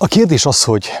A kérdés az,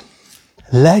 hogy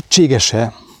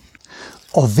lehetséges-e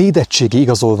a védettségi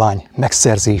igazolvány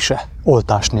megszerzése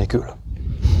oltás nélkül?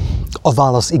 A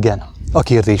válasz igen a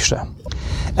kérdésre.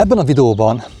 Ebben a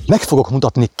videóban meg fogok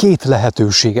mutatni két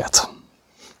lehetőséget.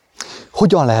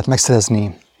 Hogyan lehet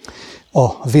megszerezni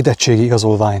a védettségi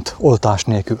igazolványt oltás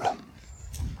nélkül?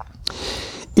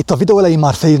 Itt a videó elején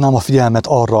már felhívnám a figyelmet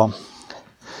arra,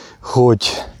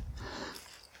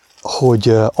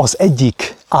 hogy az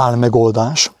egyik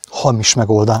álmegoldás, hamis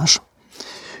megoldás,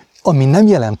 ami nem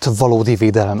jelent valódi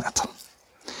védelmet.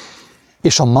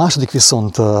 És a második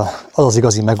viszont az az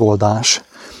igazi megoldás,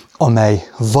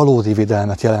 amely valódi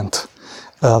védelmet jelent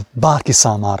bárki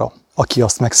számára, aki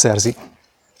azt megszerzi.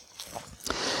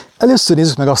 Először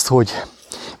nézzük meg azt, hogy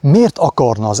miért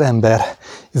akarna az ember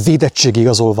védettségi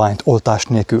igazolványt oltás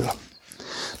nélkül.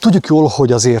 Tudjuk jól,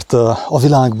 hogy azért a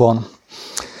világban,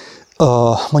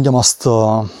 mondjam azt,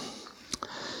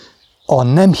 a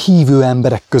nem hívő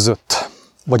emberek között,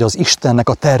 vagy az Istennek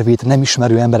a tervét nem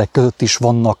ismerő emberek között is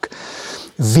vannak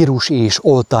vírus és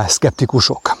oltás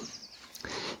szkeptikusok.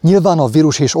 Nyilván a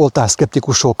vírus és oltás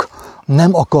szkeptikusok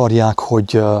nem akarják,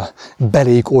 hogy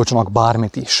beléjük oltsanak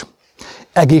bármit is.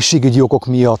 Egészségügyi okok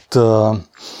miatt,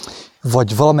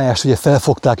 vagy valamelyest ugye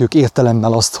felfogták ők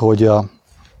értelemmel azt, hogy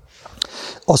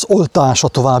az oltás a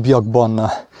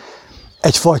továbbiakban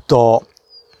egyfajta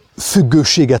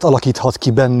függőséget alakíthat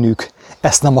ki bennük,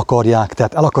 ezt nem akarják,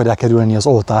 tehát el akarják kerülni az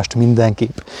oltást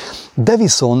mindenképp. De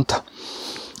viszont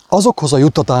azokhoz a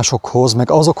juttatásokhoz,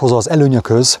 meg azokhoz az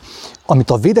előnyökhöz, amit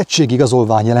a védettségi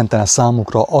igazolvány jelentene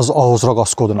számukra, ahhoz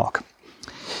ragaszkodnak.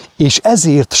 És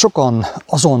ezért sokan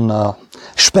azon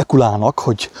spekulálnak,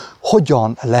 hogy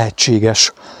hogyan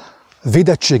lehetséges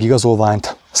védettségi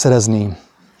igazolványt szerezni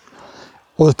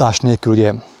oltás nélkül,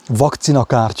 ugye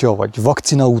vakcinakártya, vagy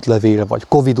vakcinaútlevél, vagy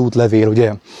Covid útlevél,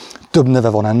 ugye több neve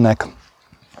van ennek.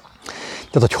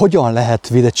 Tehát, hogy hogyan lehet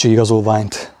védettségi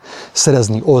igazolványt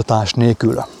szerezni oltás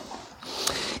nélkül.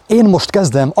 Én most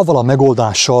kezdem avval a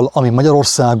megoldással, ami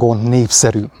Magyarországon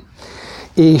népszerű.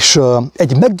 És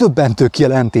egy megdöbbentő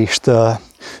kijelentést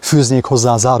fűznék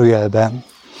hozzá zárójelbe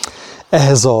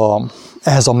ehhez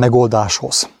a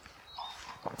megoldáshoz.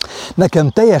 Nekem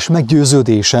teljes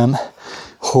meggyőződésem,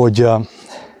 hogy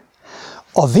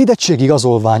a védettségi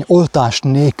igazolvány oltás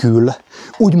nélkül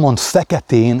úgymond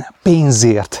feketén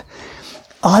pénzért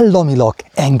államilag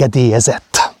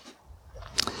engedélyezett.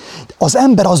 Az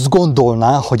ember azt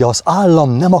gondolná, hogy az állam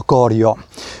nem akarja,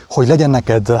 hogy legyen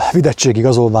neked védettségi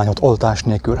igazolványod oltás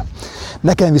nélkül.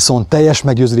 Nekem viszont teljes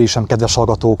meggyőződésem, kedves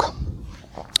hallgatók,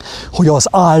 hogy az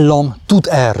állam tud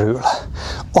erről,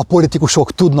 a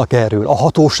politikusok tudnak erről, a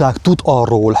hatóság tud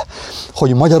arról,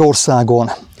 hogy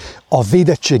Magyarországon a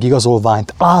védettségi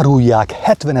igazolványt árulják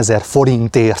 70 000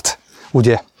 forintért,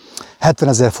 ugye,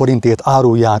 70 000 forintért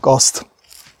árulják azt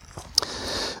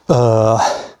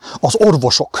az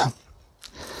orvosok.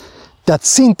 Tehát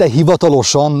szinte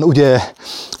hivatalosan ugye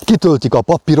kitöltik a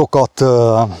papírokat,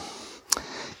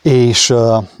 és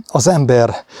az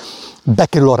ember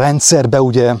bekerül a rendszerbe,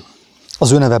 ugye,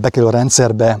 az ő neve bekerül a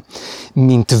rendszerbe,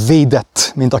 mint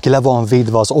védett, mint aki le van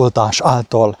védve az oltás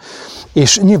által,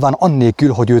 és nyilván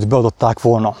annélkül, hogy őt beadották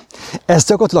volna. Ezt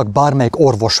gyakorlatilag bármelyik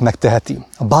orvos megteheti,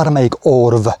 bármelyik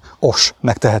orvos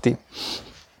megteheti.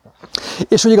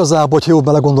 És hogy igazából, hogyha jól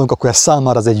belegondolunk, akkor ez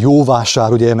számára ez egy jó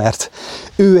vásár, ugye, mert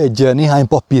ő egy néhány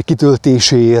papír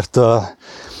kitöltéséért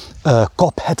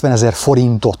kap 70 000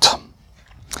 forintot.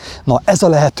 Na, ez a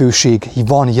lehetőség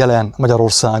van jelen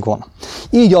Magyarországon.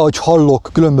 Így, ahogy hallok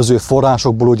különböző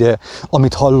forrásokból, ugye,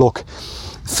 amit hallok,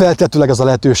 feltetőleg ez a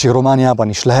lehetőség Romániában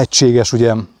is lehetséges,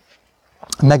 ugye,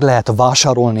 meg lehet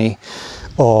vásárolni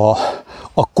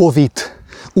a Covid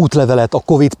útlevelet, a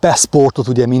Covid passportot,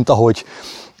 ugye,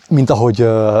 mint ahogy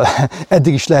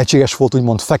eddig is lehetséges volt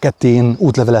úgymond feketén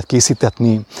útlevelet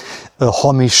készítetni,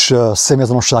 hamis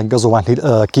személyazonossági igazolványt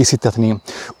készítetni,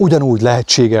 ugyanúgy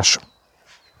lehetséges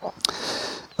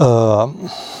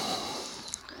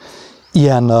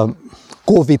ilyen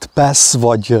Covid pass,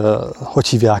 vagy hogy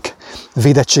hívják,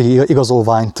 védettségi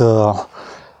igazolványt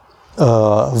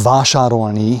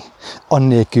vásárolni,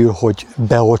 annélkül, hogy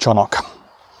beoltsanak.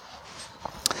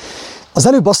 Az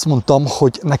előbb azt mondtam,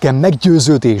 hogy nekem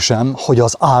meggyőződésem, hogy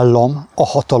az állam, a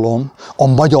hatalom, a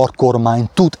magyar kormány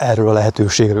tud erről a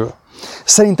lehetőségről.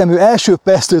 Szerintem ő első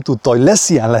perctől tudta, hogy lesz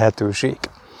ilyen lehetőség.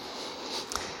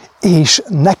 És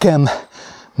nekem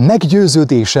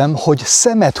meggyőződésem, hogy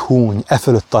szemet húny e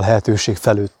fölött a lehetőség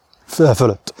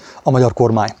fölött a magyar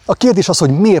kormány. A kérdés az,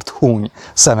 hogy miért húny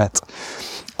szemet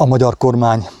a magyar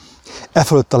kormány e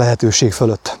fölött a lehetőség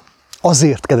fölött.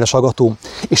 Azért, kedves hallgató,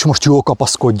 és most jól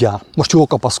kapaszkodjál, most jól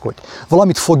kapaszkodj,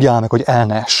 valamit fogjál meg, hogy el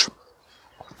ne ess.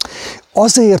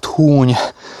 Azért húny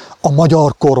a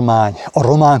magyar kormány, a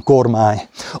román kormány,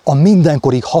 a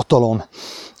mindenkori hatalom,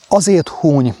 azért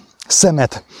húny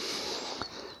szemet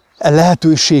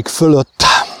lehetőség fölött,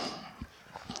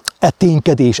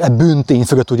 ténykedés, bűntény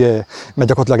fölött, ugye, mert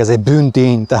gyakorlatilag ez egy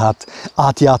bűntény, tehát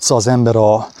átjátsza az ember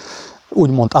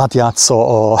úgymond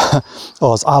átjátsza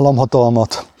az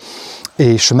államhatalmat,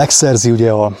 és megszerzi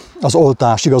ugye az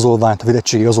oltás igazolványt, a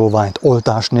védettségi igazolványt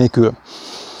oltás nélkül.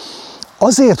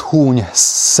 Azért húny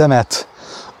szemet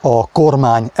a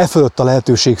kormány fölött a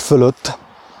lehetőség fölött,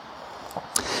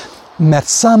 mert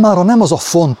számára nem az a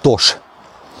fontos,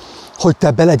 hogy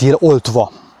te be legyél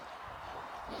oltva.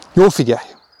 Jól figyelj!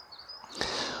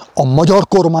 A magyar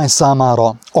kormány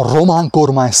számára, a román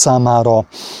kormány számára,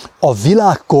 a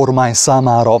világ kormány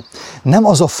számára nem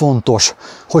az a fontos,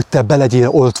 hogy te be legyél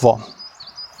oltva,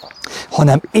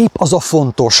 hanem épp az a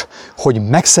fontos, hogy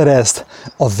megszerezd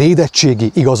a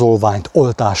védettségi igazolványt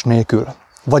oltás nélkül.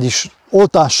 Vagyis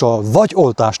oltással vagy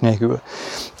oltás nélkül.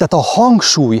 Tehát a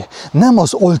hangsúly nem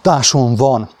az oltáson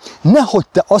van. Nehogy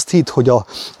te azt hidd, hogy a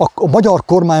magyar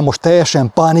kormány most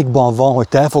teljesen pánikban van, hogy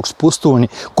te el fogsz pusztulni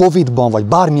Covid-ban vagy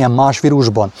bármilyen más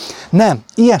vírusban. Nem,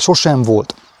 ilyen sosem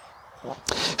volt.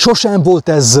 Sosem volt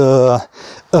ez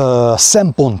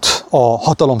szempont a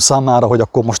hatalom számára, hogy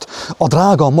akkor most a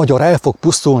drága magyar el fog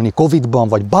pusztulni Covid-ban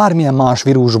vagy bármilyen más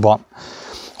vírusban,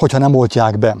 hogyha nem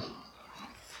oltják be.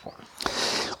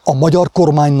 A magyar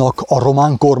kormánynak, a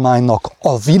román kormánynak,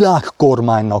 a világ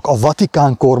kormánynak, a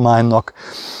Vatikán kormánynak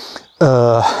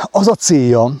az a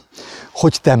célja,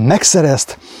 hogy te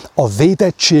megszerezd a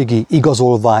védettségi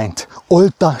igazolványt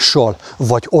oltással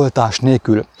vagy oltás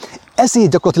nélkül. Ezért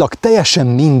gyakorlatilag teljesen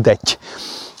mindegy,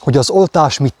 hogy az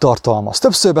oltás mit tartalmaz.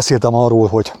 Többször beszéltem arról,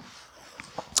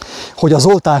 hogy az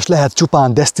oltás lehet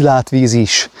csupán desztillált víz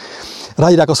is.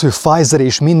 Ráírják azt, hogy Pfizer,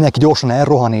 és mindenki gyorsan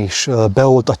elrohan és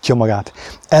beoltatja magát.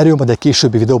 Erről majd egy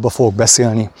későbbi videóban fogok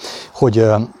beszélni, hogy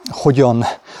hogyan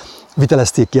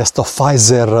vitelezték ki ezt a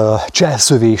Pfizer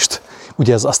cselszövést,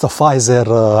 ugye azt a Pfizer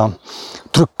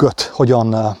trükköt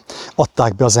hogyan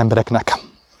adták be az embereknek.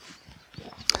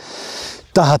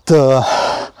 Tehát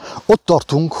ott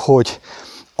tartunk, hogy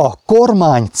a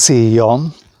kormány célja,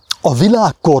 a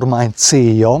világkormány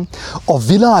célja, a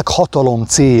világhatalom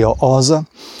célja az,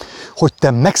 hogy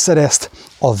te megszerezd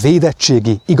a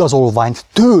védettségi igazolványt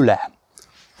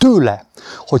tőle,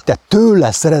 hogy te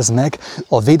tőle szerezd meg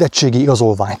a védettségi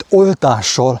igazolványt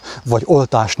oltással vagy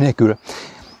oltás nélkül.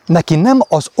 Neki nem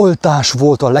az oltás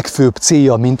volt a legfőbb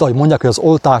célja, mint ahogy mondják, hogy az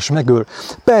oltás megöl.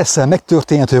 Persze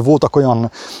megtörtént, hogy voltak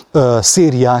olyan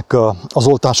szériák az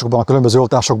oltásokban, a különböző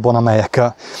oltásokban, amelyek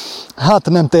hát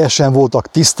nem teljesen voltak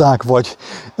tiszták, vagy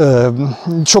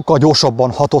sokkal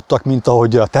gyorsabban hatottak, mint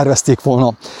ahogy tervezték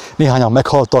volna. Néhányan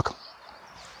meghaltak.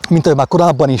 Mint ahogy már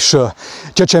korábban is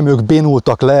csecsemők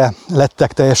bénultak le,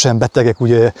 lettek teljesen betegek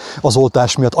ugye az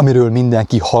oltás miatt, amiről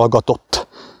mindenki hallgatott.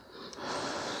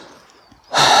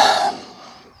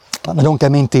 Nagyon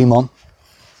kemény téma,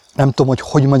 nem tudom,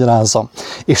 hogy magyarázzam,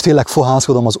 és tényleg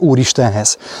fohászkodom az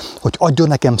Úristenhez, hogy adjon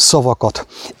nekem szavakat,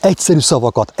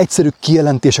 egyszerű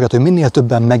kijelentéseket, hogy minél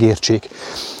többen megértsék,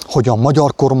 hogy a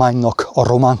magyar kormánynak, a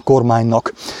román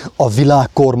kormánynak, a világ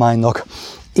kormánynak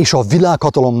és a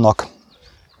világhatalomnak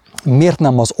miért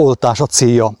nem az oltás a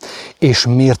célja, és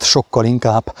miért sokkal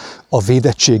inkább a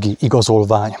védettségi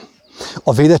igazolvány.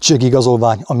 A védettségi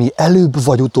igazolvány, ami előbb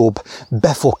vagy utóbb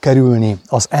be fog kerülni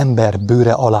az ember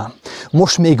bőre alá.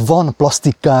 Most még van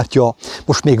plastikkártya,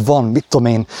 most még van,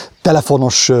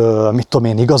 telefonos,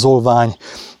 igazolvány,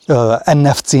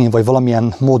 NFC-n, vagy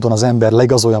valamilyen módon az ember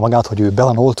leigazolja magát, hogy ő be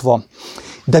van oltva,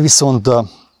 de viszont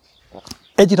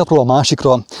egyik napról a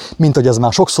másikra, mint hogy ez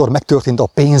már sokszor megtörtént a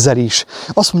pénzzel is,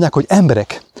 azt mondják, hogy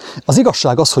emberek, az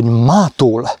igazság az, hogy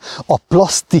mától a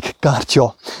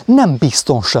plastikkártya nem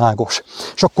biztonságos.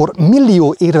 És akkor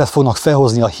millió érvet fognak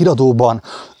felhozni a híradóban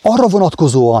arra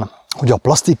vonatkozóan, hogy a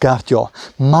plastikkártya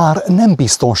már nem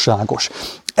biztonságos.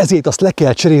 Ezért azt le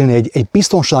kell cserélni egy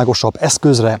biztonságosabb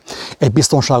eszközre, egy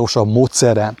biztonságosabb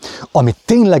módszerre, ami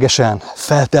ténylegesen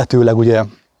feltehetőleg ugye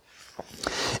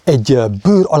egy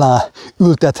bőr alá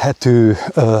ültethető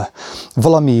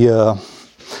valami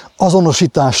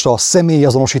azonosításra,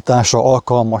 személyazonosításra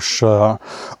alkalmas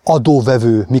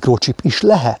adóvevő mikrochip is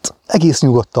lehet. Egész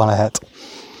nyugodtan lehet.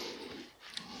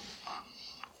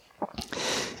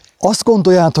 Azt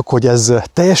gondoljátok, hogy ez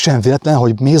teljesen véletlen,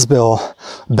 hogy mész be a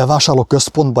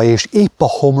bevásárlóközpontba, és épp a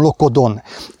homlokodon,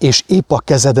 és épp a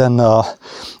kezeden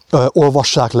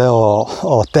olvassák le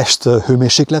a test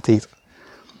hőmérsékletét?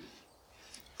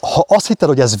 ha azt hitted,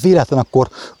 hogy ez véletlen, akkor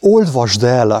olvasd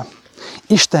el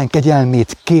Isten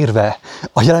kegyelmét kérve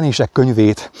a Jelenések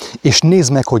könyvét, és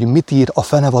nézd meg, hogy mit ír a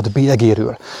fenevad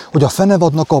bélyegéről. Hogy a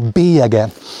fenevadnak a bélyege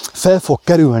fel fog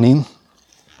kerülni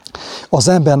az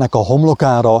embernek a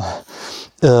homlokára,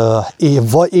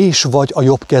 és vagy a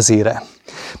jobb kezére.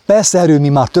 Persze erről mi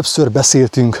már többször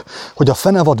beszéltünk, hogy a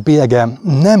fenevad bélyege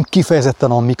nem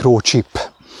kifejezetten a mikrochip,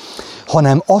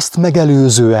 hanem azt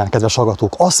megelőzően, kedves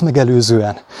hallgatók, azt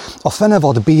megelőzően a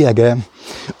fenevad bélyege,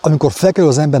 amikor felkerül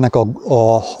az embernek a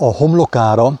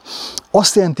homlokára,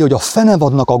 azt jelenti, hogy a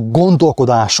fenevadnak a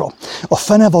gondolkodása, a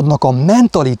fenevadnak a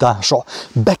mentalitása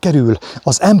bekerül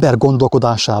az ember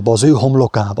gondolkodásába, az ő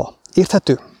homlokába.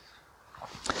 Érthető?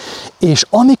 És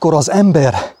amikor az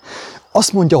ember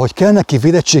azt mondja, hogy kell neki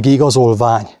védettségi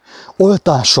igazolvány,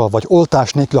 oltással vagy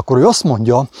oltás nélkül, akkor ő azt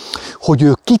mondja, hogy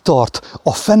ő kitart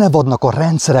a fenevadnak a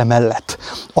rendszere mellett,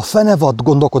 a fenevad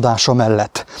gondolkodása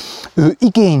mellett. Ő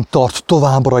igényt tart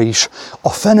továbbra is a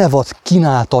fenevad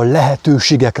kínálta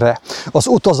lehetőségekre, az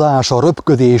utazás, a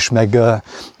röpködés,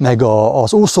 meg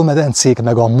az úszómedencék,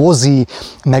 meg a mozi,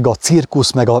 meg a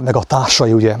cirkusz, meg a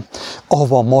társai, ugye,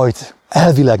 ahova majd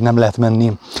elvileg nem lehet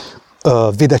menni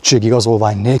védettségi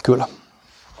igazolvány nélkül.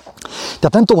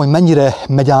 Tehát nem tudom, hogy mennyire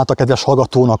megy át a kedves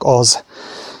hallgatónak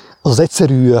az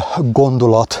egyszerű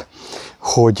gondolat,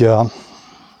 hogy a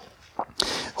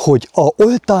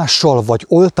oltással vagy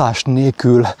oltás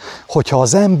nélkül, hogyha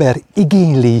az ember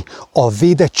igényli a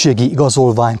védettségi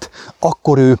igazolványt,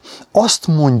 akkor ő azt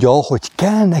mondja, hogy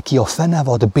kell neki a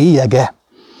fenevad bélyege,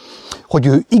 hogy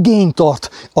ő igényt tart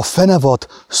a fenevad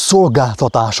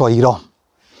szolgáltatásaira.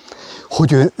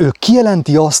 Hogy ő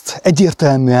kijelenti azt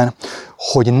egyértelműen,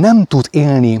 hogy nem tud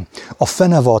élni a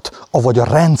fenevad, avagy a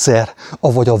rendszer,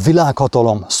 avagy a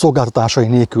világhatalom szolgáltatásai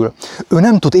nélkül. Ő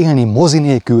nem tud élni mozi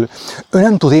nélkül, ő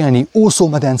nem tud élni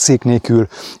úszómedencék nélkül,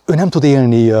 ő nem tud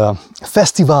élni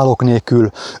fesztiválok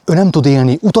nélkül, ő nem tud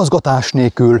élni utazgatás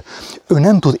nélkül, ő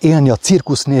nem tud élni a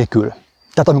cirkusz nélkül.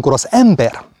 Tehát amikor az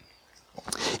ember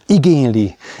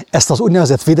igényli ezt az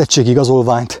úgynevezett védettségi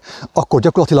igazolványt, akkor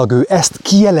gyakorlatilag ő ezt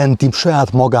kijelenti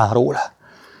saját magáról.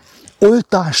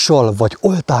 Oltással vagy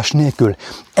oltás nélkül.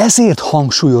 Ezért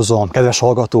hangsúlyozom, kedves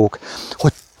hallgatók,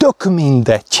 hogy tök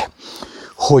mindegy,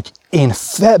 hogy én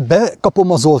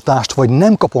bekapom az oltást, vagy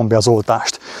nem kapom be az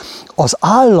oltást. Az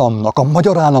államnak, a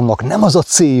magyar államnak nem az a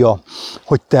célja,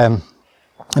 hogy te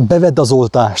bevedd az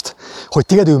oltást, hogy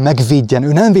téged ő megvédjen,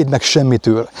 ő nem véd meg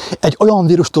semmitől. Egy olyan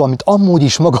vírustól, amit amúgy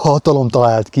is maga a hatalom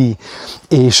talált ki,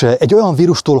 és egy olyan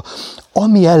vírustól,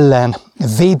 ami ellen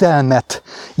védelmet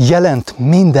jelent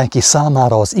mindenki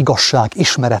számára az igazság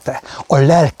ismerete, a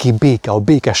lelki béke, a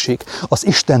békesség, az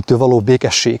Istentől való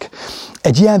békesség.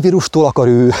 Egy ilyen vírustól akar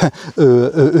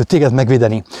ő téged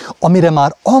megvédeni, amire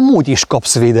már amúgy is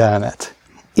kapsz védelmet.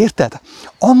 Érted?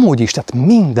 Amúgy is, tehát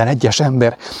minden egyes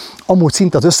ember, amúgy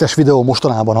szinte az összes videó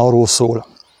mostanában arról szól,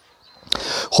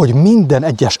 hogy minden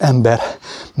egyes ember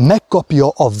megkapja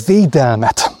a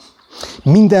védelmet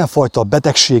mindenfajta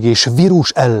betegség és vírus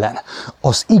ellen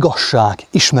az igazság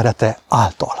ismerete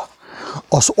által.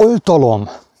 Az oltalom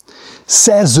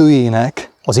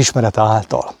szerzőjének az ismerete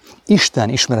által. Isten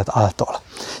ismeret által.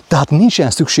 Tehát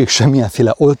nincsen szükség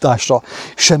semmilyenféle oltásra,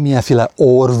 semmilyenféle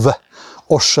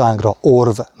osságra,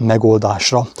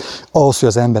 megoldásra, ahhoz, hogy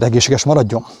az ember egészséges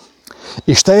maradjon.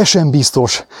 És teljesen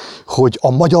biztos, hogy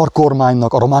a magyar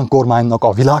kormánynak, a román kormánynak,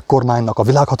 a világkormánynak, a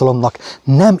világhatalomnak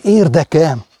nem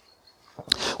érdeke,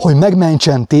 hogy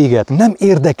megmentsen téged, nem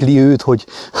érdekli őt, hogy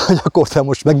akkor te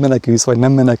most megmenekülsz, vagy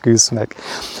nem menekülsz meg,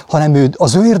 hanem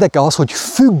az ő érdeke az, hogy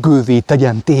függővé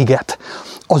tegyen téged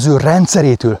az ő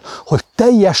rendszerétől, hogy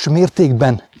teljes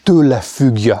mértékben tőle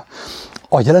függj.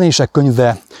 A Jelenések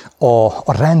könyve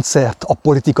a rendszert, a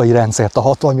politikai rendszert, a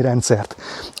hatalmi rendszert,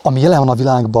 ami jelen van a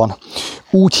világban,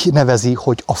 úgy nevezi,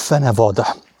 hogy a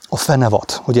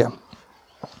fenevad, ugye?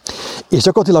 És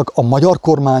gyakorlatilag a magyar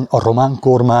kormány, a román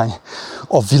kormány,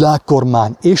 a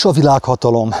világkormány és a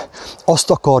világhatalom azt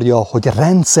akarja, hogy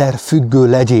rendszerfüggő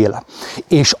legyél,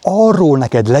 és arról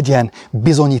neked legyen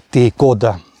bizonyítékod,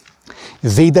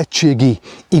 védettségi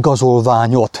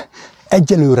igazolványot,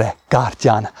 egyelőre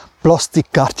kártyán,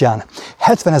 plastikkártyán,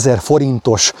 70 000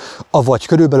 forintos, avagy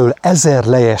körülbelül 1000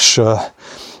 lejes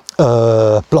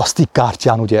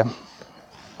plastikkártyán, ugye?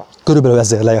 Körülbelül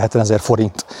 1000 leje, 70 000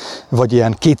 forint, vagy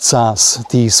ilyen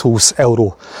 210-20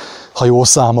 euró, ha jól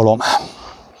számolom.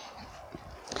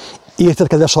 Érted,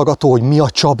 kedves hallgató, hogy mi a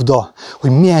csapda?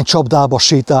 Hogy milyen csapdába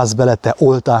sétálsz bele te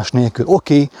oltás nélkül?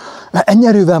 Oké, ennyi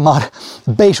erővel már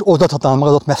be is oltathatnál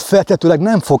magadat, mert feltetőleg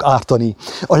nem fog ártani.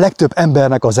 A legtöbb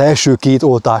embernek az első 2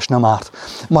 oltás nem árt.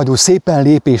 Majd úgy szépen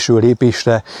lépésről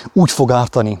lépésre úgy fog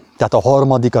ártani. Tehát a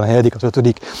 3., a 4., a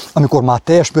 5., amikor már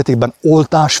teljes mértékben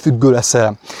oltásfüggő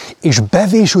leszel, és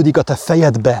bevésődik a te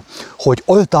fejedbe, hogy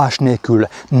oltás nélkül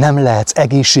nem lehetsz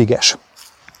egészséges.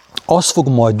 Az fog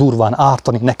majd durván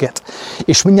ártani neked.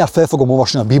 És mindjárt fel fogom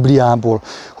olvasni a Bibliából,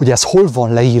 hogy ez hol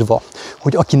van leírva,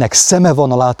 hogy akinek szeme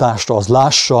van a látásra, az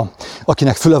lássa,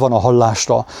 akinek füle van a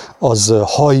hallásra, az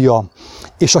hallja,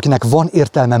 és akinek van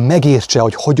értelme, megértse,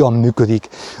 hogy hogyan működik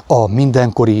a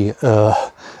mindenkori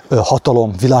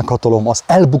hatalom, világhatalom, az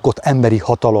elbukott emberi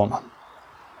hatalom.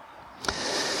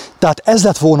 Tehát ez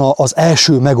lett volna az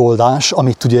első megoldás,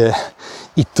 amit ugye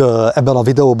itt ebben a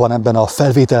videóban, ebben a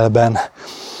felvételben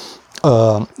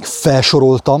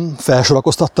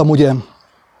felsorakoztattam, ugye,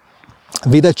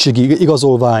 védettségi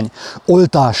igazolvány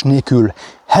oltás nélkül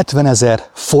 70 000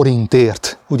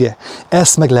 forintért, ugye,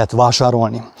 ezt meg lehet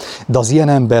vásárolni. De az ilyen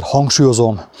ember,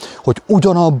 hangsúlyozom, hogy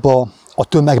ugyanabba a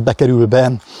tömegbe kerül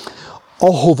be,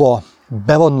 ahova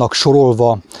be vannak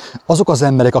sorolva azok az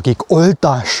emberek, akik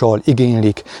oltással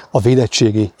igénylik a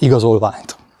védettségi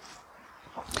igazolványt.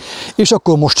 És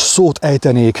akkor most szót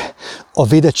ejtenék a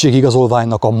védettségi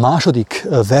igazolványnak a második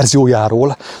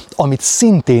verziójáról, amit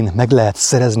szintén meg lehet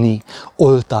szerezni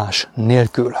oltás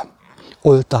nélkül.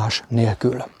 Oltás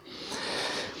nélkül.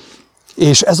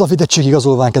 És ez a védettségi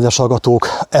igazolvány, kedves hallgatók,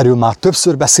 erről már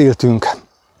többször beszéltünk,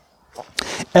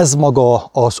 ez maga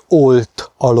az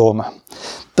oltalom.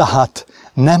 Tehát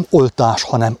nem oltás,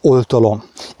 hanem oltalom.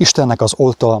 Istennek az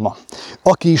oltalma.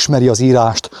 Aki ismeri az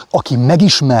írást, aki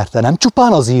megismerte, nem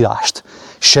csupán az írást,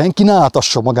 senki ne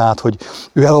átassa magát, hogy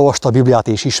ő elolvasta a Bibliát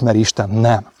és ismeri Istent.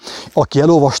 Nem. Aki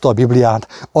elolvasta a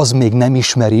Bibliát, az még nem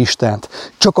ismeri Istent.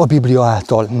 Csak a Biblia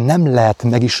által nem lehet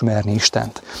megismerni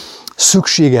Istent.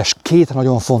 Szükséges 2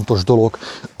 nagyon fontos dolog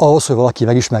ahhoz, hogy valaki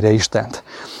megismerje Istent.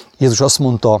 Jézus azt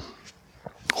mondta,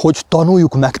 hogy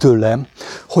tanuljuk meg tőlem,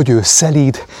 hogy ő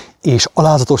szelíd és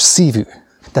alázatos szívű.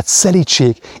 Tehát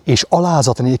szelídség és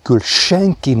alázat nélkül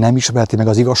senki nem ismerti meg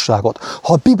az igazságot.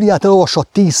 Ha a Bibliát elolvassa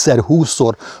 10-szer,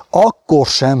 20-szor, akkor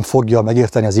sem fogja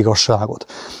megérteni az igazságot.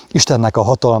 Istennek a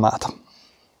hatalmát.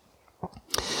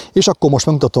 És akkor most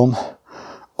megmutatom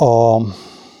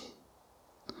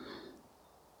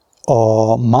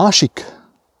a másik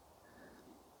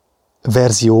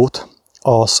verziót,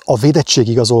 a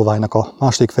védettségi igazolványnak a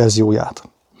második verzióját.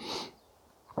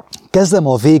 Kezdem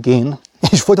a végén,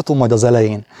 és folytatom majd az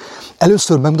elején.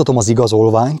 Először megmutatom az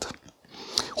igazolványt,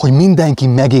 hogy mindenki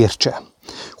megértse,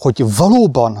 hogy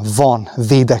valóban van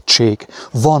védettség,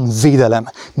 van védelem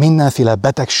mindenféle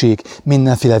betegség,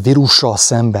 mindenféle vírussal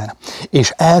szemben.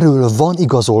 És erről van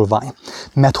igazolvány.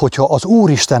 Mert hogyha az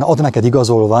Úristen ad neked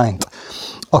igazolványt,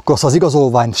 akkor azt az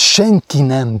igazolványt senki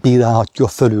nem bírálhatja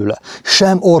fölül.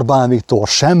 Sem Orbán Viktor,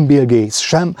 sem Bill Gates,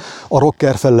 sem a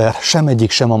Rockefeller, sem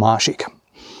egyik, sem a másik.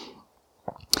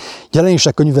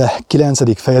 Jelenések könyve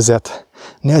 9. fejezet,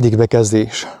 4.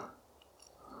 bekezdés.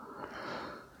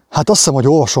 Hát azt hiszem, hogy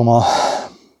olvasom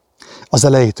az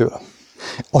elejétől.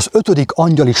 Az 5.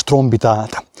 angyal is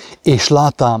trombitált, és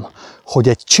látám, hogy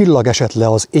egy csillag esett le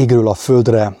az égről a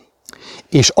földre,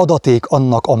 és adaték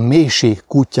annak a mélység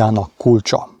kutyának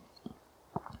kulcsa.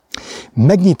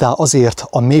 Megnyitá azért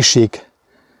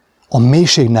a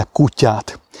mélységnek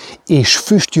kutyát, és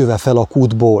füstjöve fel a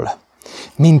kútból,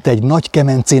 mint egy nagy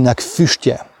kemencének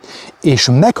füstje, és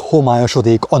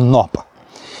meghomályosodik a nap,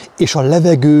 és a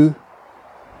levegő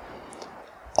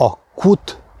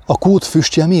a kút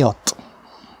füstje miatt.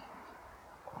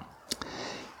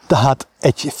 Tehát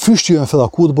egy füst jön fel a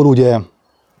kútból, ugye,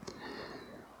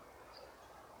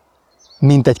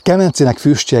 mint egy kemencének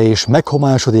füstje, és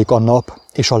meghomályosodik a nap,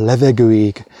 és a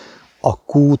levegőig a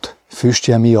kút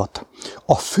füstje miatt.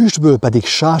 A füstből pedig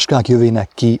sáskák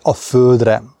jövének ki a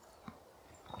földre.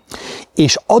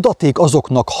 És adaték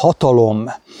azoknak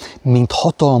hatalom, mint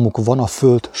hatalmuk van a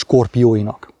föld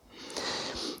skorpióinak.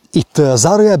 Itt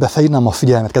zárójelbe felhívnám a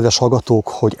figyelmet, kedves hallgatók,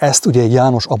 hogy ezt ugye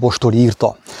János apostol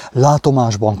írta,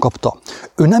 látomásban kapta.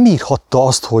 Ő nem írhatta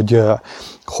azt,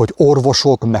 hogy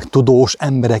orvosok, meg tudós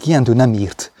emberek, ilyent ő nem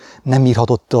írt. Nem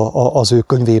írhatott az ő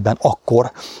könyvében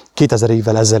akkor, 2000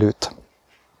 évvel ezelőtt.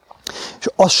 És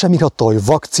azt sem írhatta, hogy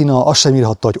vakcina, azt sem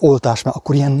írhatta, hogy oltás, mert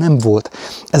akkor ilyen nem volt.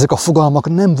 Ezek a fogalmak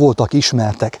nem voltak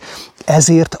ismertek.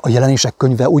 Ezért a Jelenések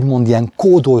könyve úgymond ilyen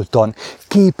kódoltan,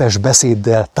 képes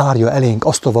beszéddel tárja elénk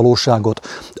azt a valóságot,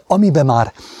 amiben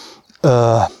már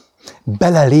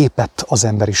belelépett az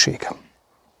emberiség.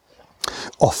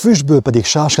 a füstből pedig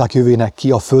sáskák jövének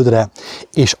ki a földre,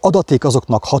 és adaték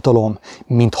azoknak hatalom,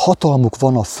 mint hatalmuk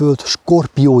van a föld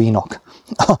skorpióinak.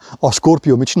 A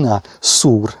skorpió mit csinál?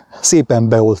 Szúr, szépen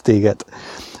beolt téged.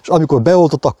 És amikor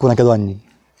beoltott, akkor neked annyi.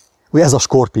 Ugye ez a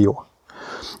skorpió.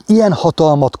 Ilyen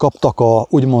hatalmat kaptak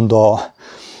úgymond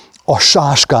a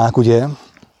sáskák, ugye,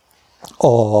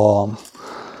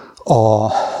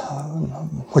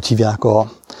 hogy hívják,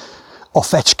 a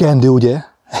fecskendő, ugye,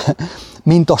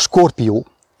 mint a skorpió.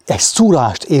 Egy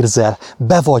szúrást érzel,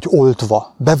 be vagy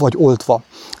oltva.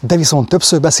 De viszont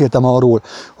többször beszéltem arról,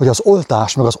 hogy az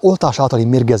oltás, meg az oltás általi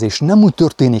mérgezés nem úgy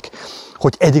történik,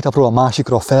 hogy egyik napról a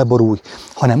másikra felborulj,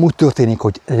 hanem úgy történik,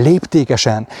 hogy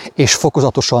léptékesen és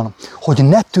fokozatosan, hogy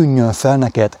ne tűnjön fel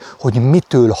neked, hogy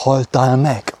mitől haltál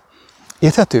meg.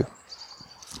 Érthető?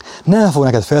 Nem fog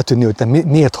neked feltűnni, hogy te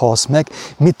miért halsz meg,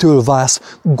 mitől válsz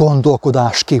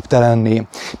gondolkodásképtelenné,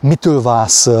 mitől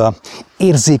válsz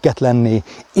érzéketlenné,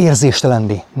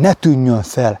 érzéstelenné. Ne tűnjön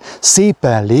fel,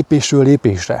 szépen lépésről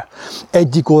lépésre.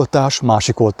 Egyik oltás,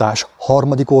 másik oltás,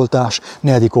 harmadik oltás,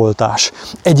 negyedik oltás.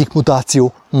 Egyik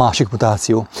mutáció, másik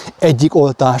mutáció. Egyik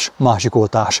oltás, másik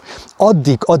oltás.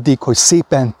 Addig, hogy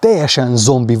szépen teljesen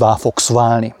zombivá fogsz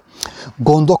válni.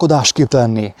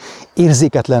 Gondolkodásképtelenné,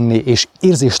 érzéketlenné és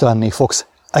érzéstelenné fogsz,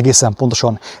 egészen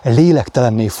pontosan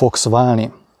lélektelenné fogsz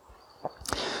válni.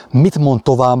 Mit mond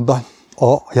tovább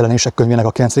a Jelenések könyvének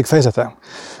a 9. fejezete?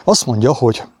 Azt mondja,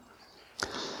 hogy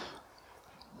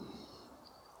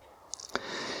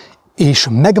és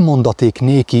megmondaték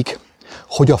nékik,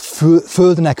 hogy a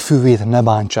földnek füvét ne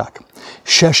bántsák,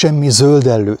 se semmi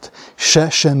zöldellőt, se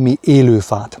semmi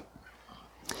élőfát,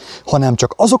 hanem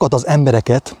csak azokat az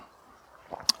embereket,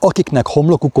 akiknek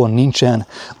homlokukon nincsen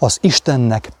az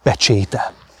Istennek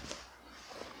pecséte.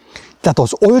 Tehát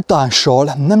az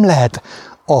oltással nem lehet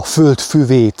a föld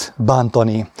füvét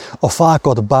bántani, a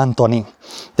fákat bántani.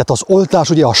 Tehát az oltás,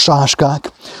 ugye a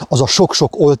sáskák, az a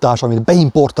sok-sok oltás, amit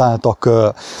beimportáltak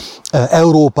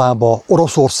Európába,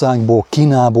 Oroszországból,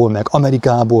 Kínából, meg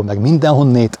Amerikából, meg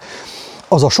mindenhonnét,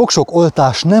 az a sok-sok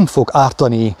oltás nem fog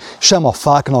ártani sem a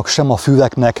fáknak, sem a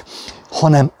füveknek,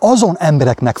 hanem azon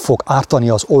embereknek fog ártani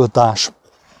az oltás,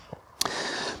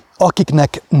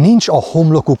 akiknek nincs a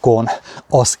homlokukon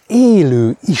az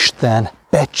élő Isten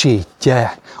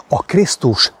pecsétje, a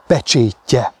Krisztus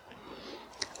pecsétje.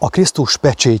 A Krisztus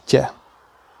pecsétje.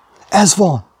 Ez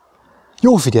van.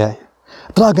 Jól figyelj!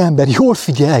 Drága ember, jól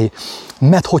figyelj!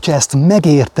 Mert hogyha ezt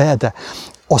megérted,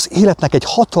 az életnek egy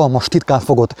hatalmas titkát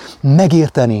fogod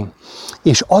megérteni,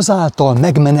 és azáltal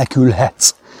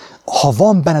megmenekülhetsz. Ha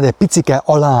van benned egy picike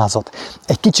alázat,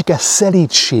 egy kicsike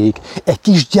szelídség, egy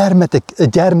kis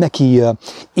gyermeki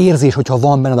érzés, hogyha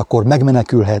van benned, akkor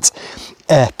megmenekülhetsz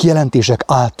kijelentések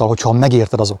által, hogyha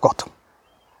megérted azokat.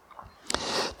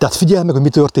 Tehát figyelj meg, hogy mi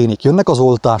történik. Jönnek az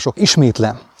oltások,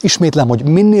 ismétlem, hogy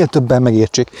minél többen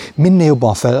megértsék, minél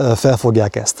jobban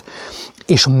felfogják ezt.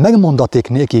 És megmondaték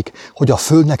nékik, hogy a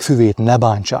földnek füvét ne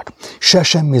bántsák, se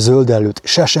semmi zöldellőt,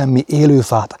 se semmi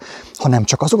élőfát, hanem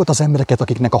csak azokat az embereket,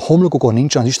 akiknek a homlokukon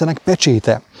nincsen az Istennek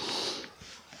pecséte.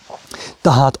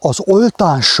 Tehát az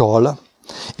oltással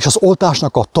és az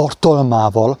oltásnak a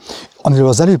tartalmával, amiről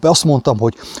az előbb azt mondtam,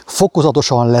 hogy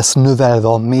fokozatosan lesz növelve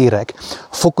a méreg,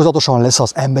 fokozatosan lesz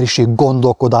az emberiség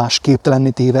gondolkodás képtelenné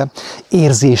téve,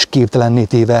 érzés képtelenné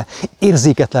téve,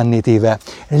 érzéketlenné téve,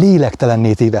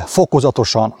 lélektelenné téve,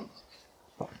 fokozatosan.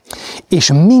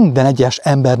 És minden egyes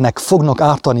embernek fognak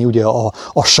ártani ugye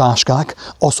a sáskák,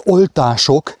 az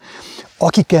oltások,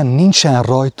 akiken nincsen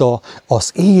rajta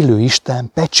az élő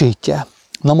Isten pecsétje.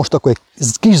 Na most akkor egy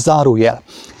kis zárójel.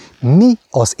 Mi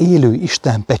az élő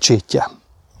Isten pecsétje?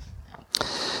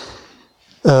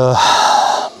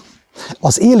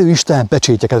 Az élő Isten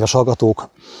pecsétje, kedves hallgatók,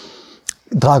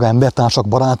 drága embertársak,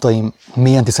 barátaim,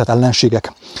 mélyen tisztelt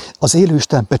ellenségek, az élő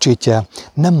Isten pecsétje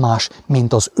nem más,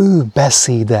 mint az ő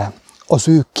beszéde, az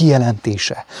ő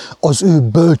kijelentése, az ő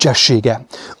bölcsessége,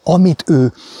 amit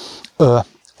ő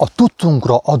a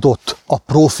tudtunkra adott a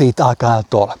proféták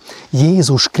által,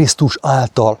 Jézus Krisztus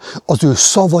által, az ő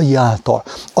szavai által,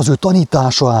 az ő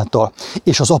tanítása által,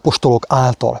 és az apostolok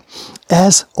által.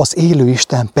 Ez az élő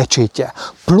Isten pecsétje.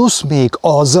 Plusz még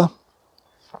az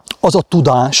a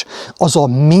tudás, az a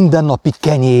mindennapi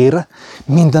kenyér,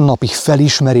 mindennapi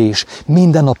felismerés,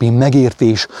 mindennapi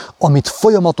megértés, amit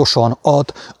folyamatosan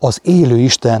ad az élő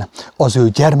Isten az ő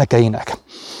gyermekeinek.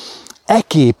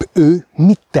 Ekképp ő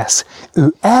mit tesz?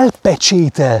 Ő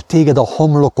elpecsétel téged a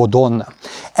homlokodon,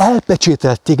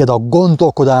 elpecsétel téged a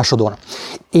gondolkodásodon,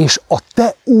 és a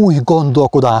te új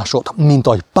gondolkodásod, mint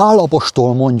ahogy Pál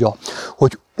apostol mondja,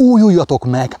 hogy újuljatok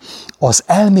meg az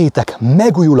elmétek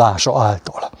megújulása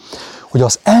által. hogy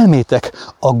az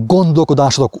elmétek, a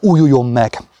gondolkodásodok újuljon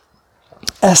meg.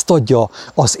 Ezt adja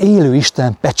az élő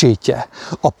Isten pecsétje,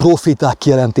 a proféták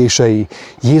kijelentései,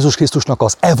 Jézus Krisztusnak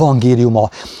az evangéliuma,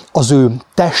 az ő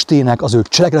testének, az ő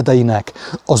cselekedeteinek,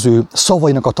 az ő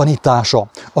szavainak a tanítása,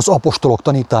 az apostolok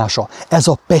tanítása. Ez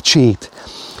a pecsét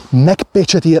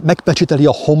megpecsételi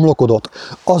a homlokodot,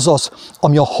 azaz,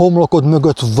 ami a homlokod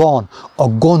mögött van, a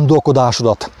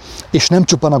gondolkodásodat, és nem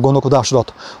csupán a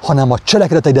gondolkodásodat, hanem a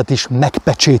cselekedeteidet is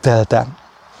megpecsételte.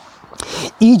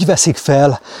 Így veszik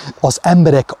fel az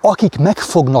emberek, akik meg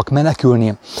fognak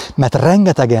menekülni, mert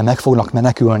rengetegen meg fognak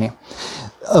menekülni.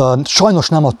 Sajnos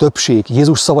nem a többség,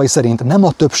 Jézus szavai szerint nem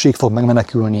a többség fog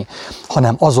megmenekülni,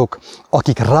 hanem azok,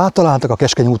 akik rátaláltak a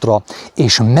keskeny útra,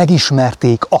 és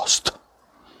megismerték azt.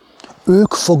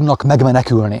 Ők fognak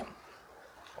megmenekülni.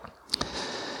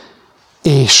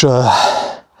 És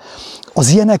az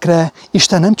ilyenekre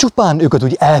Isten nem csupán őket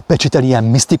úgy elpecsíteli ilyen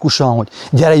misztikusan, hogy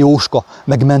gyere Jóska,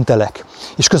 megmentelek,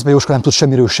 és közben Jóska nem tud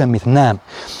semmiről semmit, nem.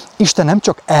 Isten nem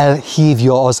csak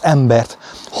elhívja az embert,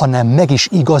 hanem meg is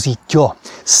igazítja,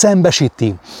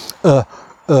 szembesíti.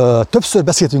 Többször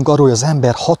beszéltünk arról, hogy az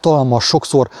ember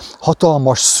sokszor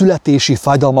hatalmas születési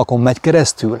fájdalmakon megy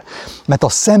keresztül, mert a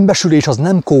szembesülés az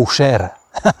nem kóser.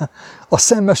 A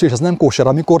szembesülés az nem kóser,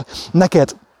 amikor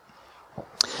neked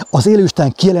az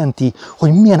élőisten kijelenti,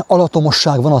 hogy milyen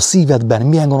alatomosság van a szívedben,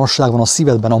 milyen gonoszság van a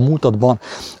szívedben, a múltadban,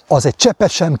 az egy cseppet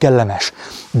sem kellemes.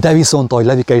 De viszont, ahogy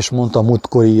Levike is mondta a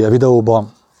múltkori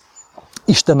videóban,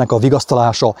 Istennek a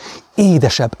vigasztalása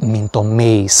édesebb, mint a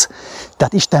méz.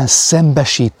 Tehát Isten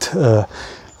szembesít,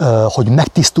 hogy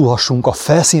megtisztulhassunk, a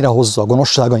felszínre hozza a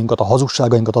gonoszságainkat, a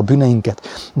hazugságainkat, a bűneinket,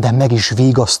 de meg is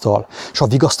vigasztal. És a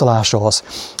vigasztalása az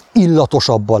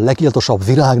illatosabb a legillatosabb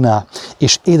virágnál,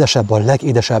 és édesebb a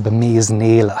legédesebb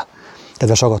méznél.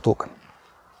 Kedves agatók!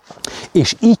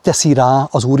 És így teszi rá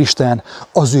az Úristen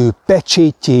az ő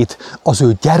pecsétjét az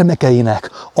ő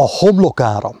gyermekeinek a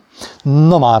homlokára.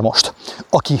 Na már most,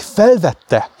 aki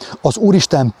felvette az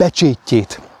Úristen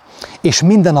pecsétjét, és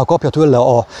minden nap kapja tőle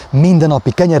a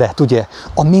mindennapi kenyeret, ugye,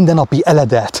 a mindennapi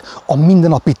eledelt, a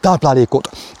mindennapi táplálékot,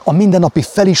 a mindennapi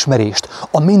felismerést,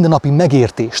 a mindennapi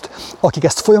megértést. Akik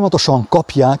ezt folyamatosan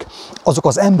kapják, azok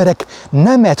az emberek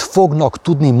nemet fognak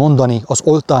tudni mondani az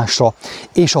oltásra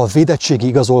és a védettségi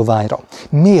igazolványra.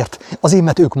 Miért? Azért,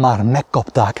 mert ők már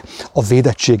megkapták a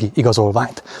védettségi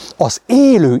igazolványt. Az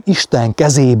élő Isten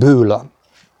kezéből.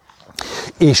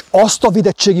 És azt a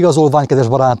védettségi igazolványt, kedves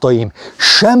barátaim,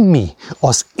 semmi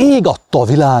az ég adta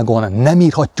világon nem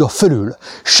írhatja fölül.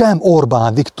 Sem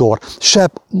Orbán Viktor, sem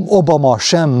Obama,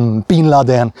 sem Bin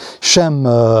Laden, sem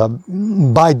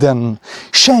Biden,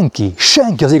 senki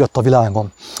az ég adta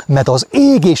világon. Mert az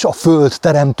ég és a föld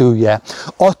teremtője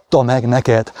adta meg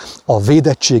neked a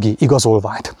védettségi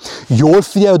igazolványt. Jól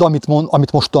figyeld,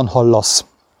 amit mostan hallasz.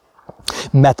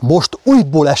 Mert most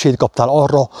újból esélyt kaptál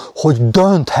arra, hogy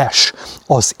dönthess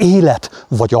az élet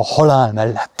vagy a halál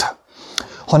mellett.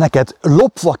 Ha neked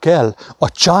lopva kell a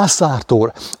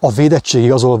császártól a védettségi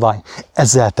igazolvány,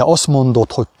 ezzel te azt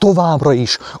mondod, hogy továbbra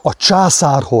is a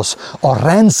császárhoz, a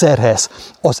rendszerhez,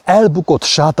 az elbukott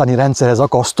sátáni rendszerhez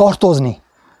akarsz tartozni.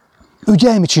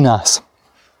 Ügyelj, mit csinálsz?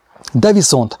 De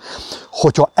viszont,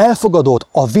 hogyha elfogadod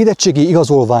a védettségi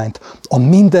igazolványt a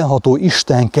mindenható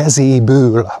Isten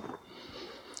kezéből,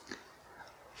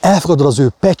 elfogadod az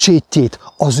ő pecsétjét,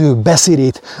 az ő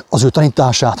beszédét, az ő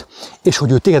tanítását, és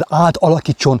hogy ő téged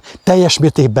átalakítson, teljes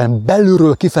mértékben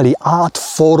belülről kifelé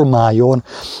átformáljon,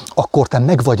 akkor te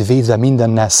meg vagy védve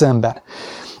mindennel szemben.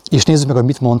 És nézzük meg, hogy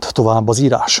mit mond tovább az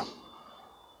írás.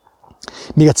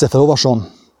 Még egyszer felolvasom.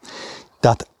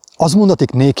 Tehát az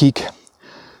mondatik nékik,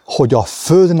 hogy a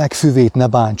földnek füvét ne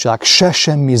bántsák, se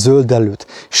semmi zöldellőt,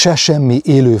 se semmi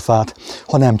élőfát,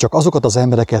 hanem csak azokat az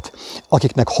embereket,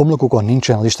 akiknek homlokukon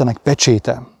nincsen az Istennek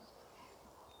pecséte.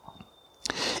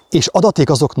 És adaték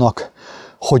azoknak,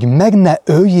 hogy meg ne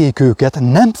öljék őket,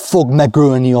 nem fog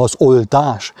megölni az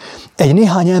oltás. Egy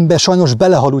néhány ember sajnos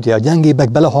belehal, ugye, a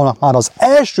gyengébbek belehalnak már az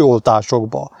első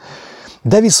oltásokba.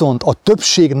 De viszont a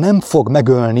többség nem fog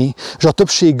megölni, és a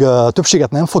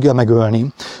többséget nem fogja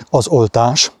megölni az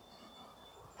oltás,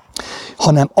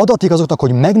 hanem adatik azoknak,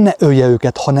 hogy meg ne ölje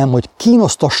őket, hanem hogy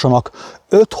kínosztassanak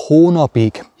 5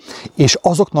 hónapig, és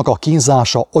azoknak a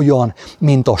kínzása olyan,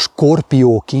 mint a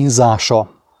skorpió kínzása,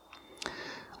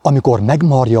 amikor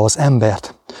megmarja az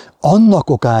embert. Annak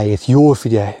okáért jól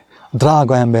figyelj,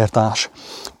 drága embertárs,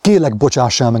 kérlek,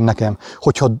 bocsássál meg nekem,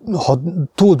 hogyha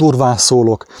túl durván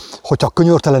szólok, hogyha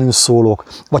könyörtelenül szólok,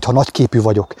 vagy ha nagyképű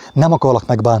vagyok, nem akarlak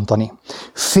megbántani.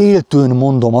 Féltőn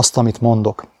mondom azt, amit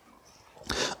mondok.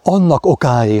 Annak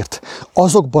okáért,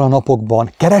 azokban a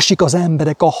napokban keresik az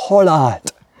emberek a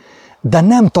halált, de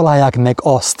nem találják meg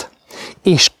azt,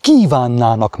 és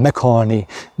kívánnának meghalni,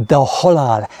 de a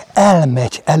halál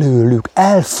elmegy előlük,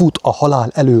 elfut a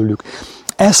halál előlük.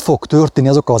 Ez fog történni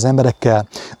azokkal az emberekkel,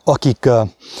 akik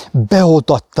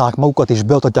beoltatták magukat és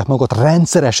beoltatják magukat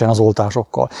rendszeresen az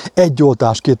oltásokkal. 1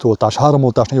 oltás, 2 oltás, 3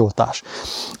 oltás, 4 oltás.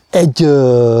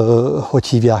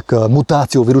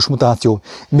 Mutáció, vírusmutáció,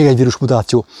 még egy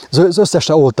vírusmutáció. Az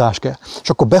összesre oltás kell. És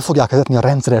akkor be fogják vezetni a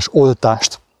rendszeres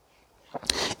oltást.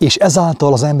 És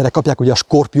ezáltal az emberek kapják ugye a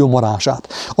skorpió marását,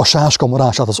 a sáska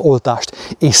marását, az oltást,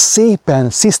 és szépen,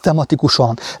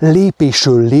 szisztematikusan,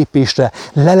 lépésről lépésre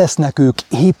le lesznek ők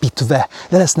építve,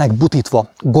 le lesznek butítva,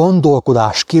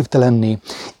 gondolkodásképtelenné,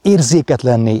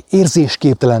 érzéketlenné,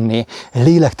 érzésképtelenné,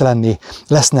 lélektelenné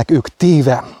lesznek ők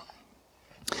téve.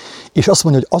 És azt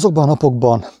mondja, hogy azokban a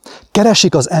napokban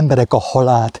keresik az emberek a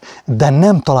halált, de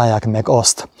nem találják meg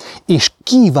azt, és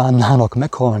kívánnának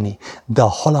meghalni, de a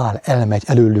halál elmegy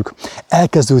előlük.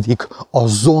 Elkezdődik a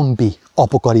zombi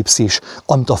apokalipszis,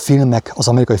 amit az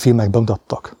amerikai filmek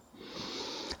bemutattak.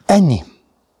 Ennyi.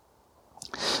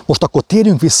 Most akkor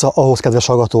térjünk vissza ahhoz, kedves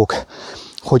hallgatók,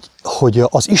 hogy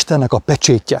az Istennek a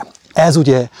pecsétje, ez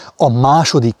ugye a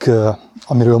második,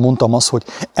 amiről mondtam azt, hogy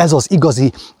ez az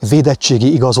igazi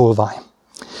védettségi igazolvány.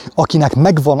 Akinek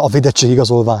megvan a védettségi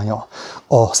igazolványa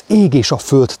az ég és a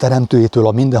föld teremtőjétől,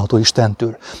 a mindenható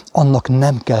Istentől, annak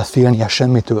nem kell félnie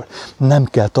semmitől, nem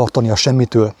kell tartania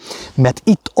semmitől, mert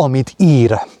itt, amit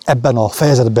ír ebben a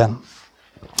fejezetben,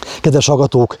 kedves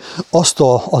hallgatók, azt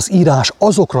az írás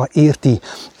azokra érti,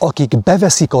 akik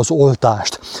beveszik az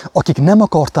oltást, akik nem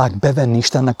akarták bevenni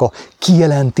Istennek a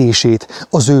kijelentését,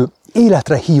 az ő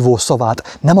életre hívó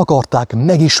szavát nem akarták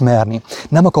megismerni,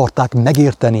 nem akarták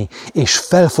megérteni és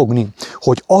felfogni,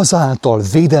 hogy azáltal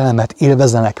védelmet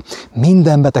élvezzenek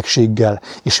minden betegséggel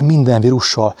és minden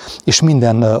vírussal és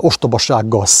minden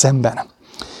ostobasággal szemben.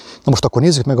 Na most akkor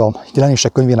nézzük meg a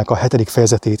Jelenések könyvének a 7.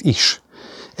 fejezetét is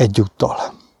egyúttal.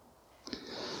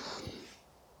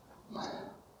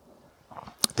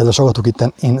 Kedves hallgatók,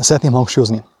 itt én szeretném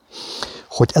hangsúlyozni,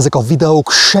 hogy ezek a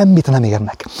videók semmit nem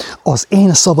érnek. Az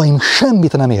én szavaim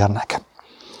semmit nem érnek.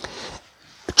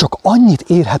 Csak annyit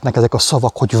érhetnek ezek a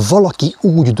szavak, hogy valaki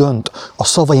úgy dönt a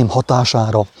szavaim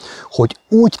hatására, hogy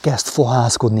úgy kezd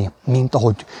fohászkodni, mint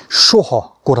ahogy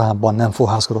soha korábban nem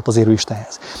fohászkodott az élő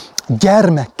Istenhez.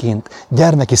 Gyermekként,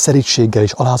 gyermeki szerítséggel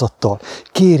és alázattal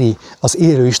kéri az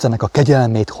élő Istennek a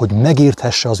kegyelmét, hogy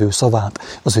megérthesse az ő szavát,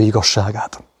 az ő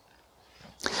igazságát.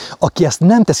 Aki ezt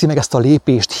nem teszi meg, ezt a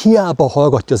lépést, hiába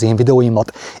hallgatja az én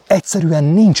videóimat, egyszerűen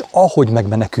nincs ahogy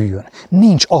megmeneküljön.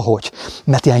 Nincs ahogy,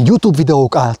 mert ilyen YouTube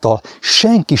videók által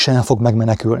senki sem fog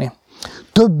megmenekülni.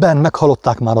 Többen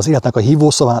meghallották már az életnek a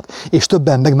hívószavát, és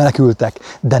többen megmenekültek,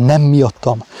 de nem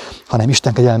miattam, hanem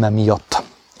Isten kegyelme miatt.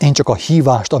 Én csak a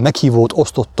hívást, a meghívót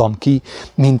osztottam ki,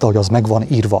 mint ahogy az meg van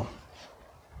írva.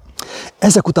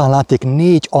 Ezek után látték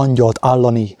 4 angyalt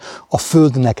állani a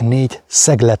földnek 4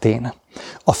 szegletén,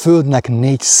 a földnek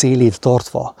 4 szélét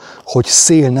tartva, hogy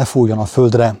szél ne fújjon a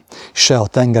földre, se a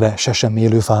tengere, se sem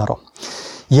élőfára.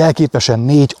 Jelképesen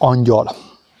 4 angyal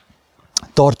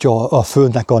tartja a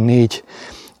földnek a 4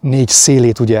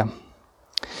 szélét, ugye?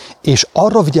 És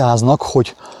arra vigyáznak,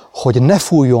 hogy ne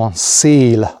fújjon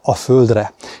szél a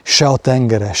földre, se a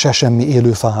tengere, se semmi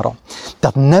élőfára.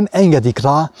 Tehát nem engedik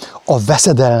rá a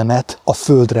veszedelmet a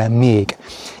földre még.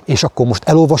 És akkor most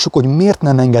elolvassuk, hogy miért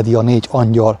nem engedi a 4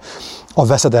 angyal a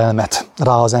veszedelmet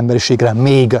rá az emberiségre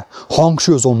még.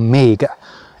 Hangsúlyozom még.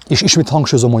 És ismét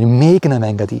hangsúlyozom, hogy még nem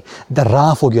engedi, de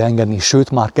rá fogja engedni, sőt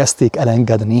már kezdték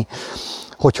elengedni.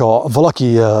 Hogyha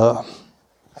valaki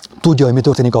tudja, hogy mi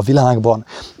történik a világban,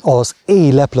 az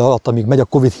éjleple alatt, amíg megy a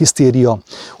Covid hisztéria,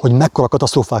 hogy mekkora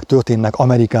katasztrófák történnek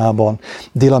Amerikában,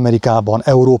 Dél-Amerikában,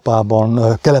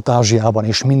 Európában, Kelet-Ázsiában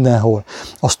és mindenhol,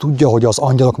 azt tudja, hogy az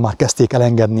angyalok már kezdték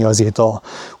elengedni azért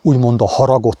úgymond a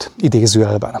haragot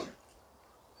idézőjelben.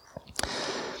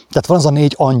 Tehát van az a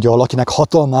 4 angyal, akinek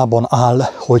hatalmában áll,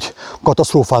 hogy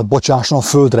katasztrófát bocsásson a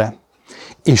földre,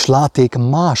 és láték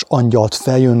más angyalt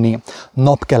feljönni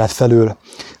napkelet felől,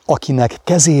 akinek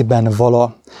kezében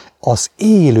vala az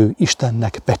élő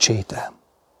Istennek pecséte.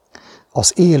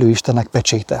 Az élő Istennek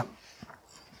pecséte.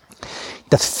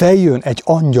 Tehát feljön egy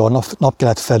angyal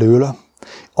napkelet felől,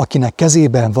 akinek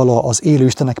kezében vala az élő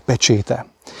Istennek pecséte,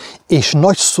 és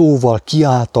nagy szóval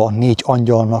kiálta a 4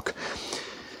 angyalnak,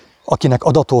 akinek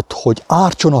adatott, hogy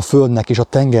ártson a földnek és a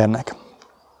tengernek.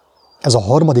 Ez a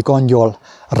 3. angyal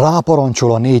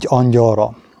ráparancsol a 4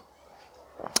 angyalra.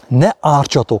 Ne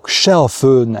ártsatok se a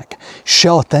földnek,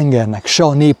 se a tengernek, se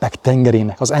a népek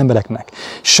tengerének, az embereknek,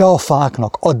 se a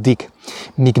fáknak addig,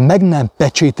 míg meg nem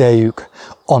pecsételjük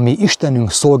a mi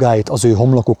Istenünk szolgáit az ő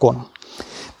homlokukon.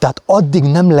 Tehát addig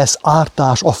nem lesz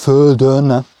ártás a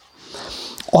földön,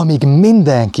 amíg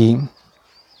mindenki,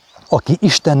 aki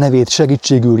Isten nevét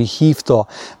segítségül hívta,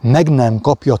 meg nem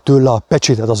kapja tőle a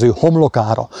pecsétet az ő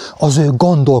homlokára, az ő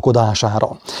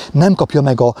gondolkodására. Nem kapja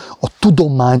meg a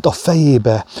tudományt a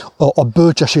fejébe, a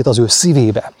bölcsesét az ő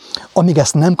szívébe. Amíg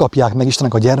ezt nem kapják meg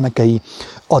Istennek a gyermekei,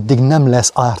 addig nem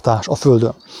lesz ártás a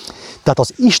földön. Tehát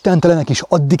az istentelenek is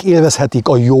addig élvezhetik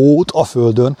a jót a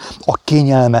földön, a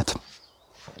kényelmet,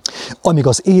 amíg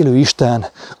az élő Isten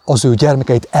az ő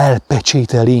gyermekeit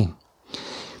elpecsételi.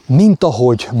 Mint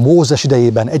ahogy Mózes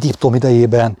idejében, Egyiptom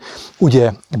idejében,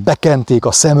 ugye bekenték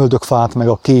a szemöldökfát, meg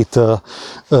a két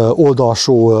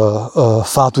oldalsó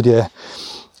fát, ugye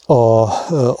a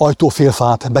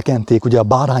ajtófélfát bekenték ugye a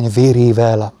bárány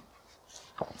vérével,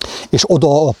 és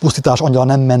oda a pusztítás angyala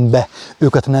nem ment be,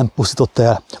 őket nem pusztított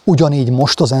el. Ugyanígy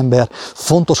most az ember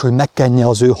fontos, hogy megkenje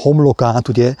az ő homlokát,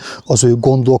 ugye, az ő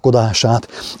gondolkodását,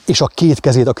 és a két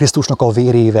kezét a Krisztusnak a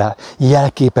vérével,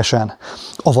 jelképesen,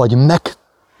 avagy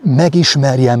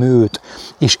megismerjem őt,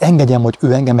 és engedjem, hogy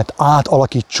ő engemet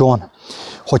átalakítson,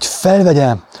 hogy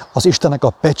felvegyem az Istennek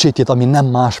a pecsétjét, ami nem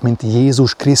más, mint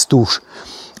Jézus Krisztus,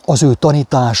 az ő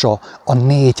tanítása, a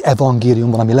 4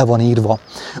 evangéliumban, ami le van írva,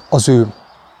 az ő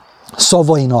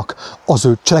szavainak, az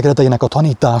ő cselekedeteinek a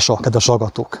tanítása, kedves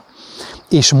hallgatók.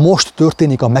 És most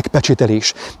történik a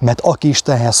megpecsételés, mert aki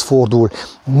Istenhez fordul,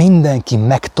 mindenki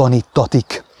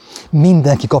megtanítatik.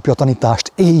 Mindenki kapja a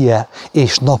tanítást éjjel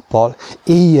és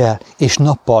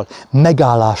nappal,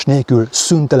 megállás nélkül,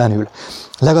 szüntelenül.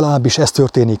 Legalábbis ez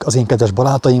történik az én kedves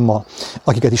barátaimmal,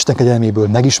 akiket Isten kegyelméből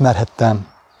megismerhettem.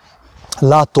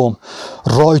 Látom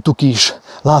rajtuk is,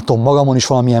 látom magamon is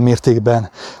valamilyen mértékben,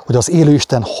 hogy az élő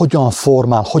Isten hogyan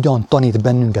formál, hogyan tanít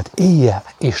bennünket éjjel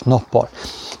és nappal.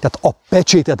 Tehát a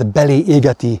pecsétet belé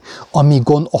égeti a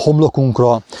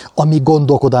homlokunkra, a mi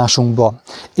gondolkodásunkba,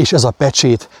 és ez a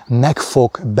pecsét meg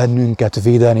fog bennünket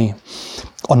védeni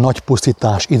a nagy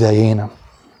pusztítás idején.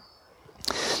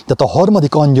 Tehát a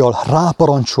harmadik angyal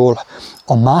ráparancsol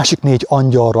a másik 4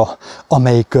 angyalra,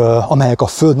 amelyek a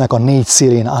földnek a 4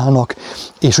 szélén állnak,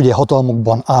 és ugye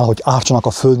hatalmukban áll, hogy ártsanak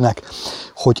a földnek,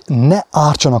 hogy ne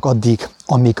ártsanak addig,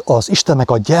 amíg az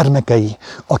Istennek a gyermekei,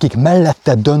 akik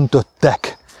mellette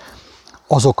döntöttek,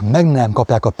 azok meg nem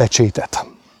kapják a pecsétet.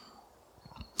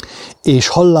 És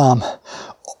hallám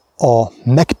a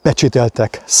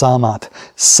megpecsételtek számát,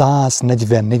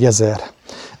 144 000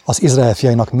 az Izrael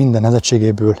fiainak minden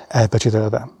nemzetségéből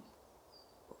elpecsételve.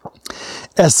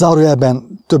 Ez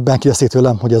zárójelben többen kérdezték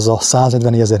tőlem, hogy ez a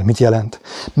 144 000 mit jelent.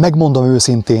 Megmondom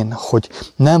őszintén, hogy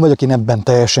nem vagyok én ebben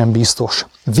teljesen biztos.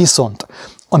 Viszont,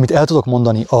 amit el tudok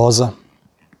mondani az,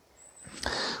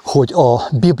 hogy a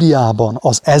Bibliában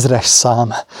az ezres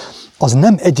szám az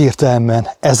nem egyértelműen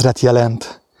ezret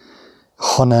jelent,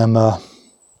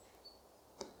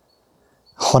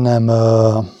 hanem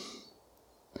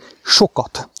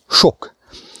sokat, sok.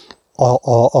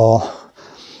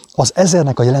 Az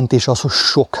ezernek a jelentése az, hogy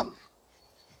sok.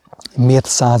 Miért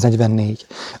 144?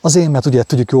 Azért, mert ugye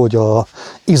tudjuk jól, hogy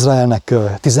Izraelnek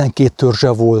 12 törzse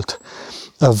volt,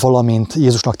 valamint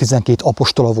Jézusnak 12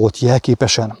 apostola volt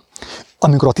jelképesen.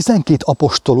 Amikor a 12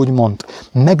 apostol úgymond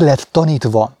meg lett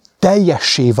tanítva,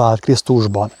 teljessé vált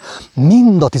Krisztusban,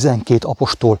 mind a 12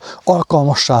 apostol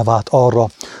alkalmassá vált arra,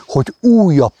 hogy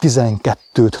újabb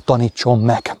 12-t tanítson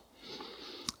meg.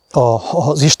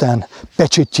 Az Isten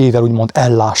pecsétjével úgymond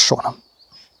ellásson.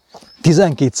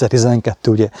 12x12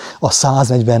 ugye a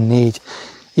 144,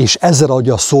 és ezzel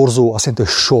adja a szorzó, azt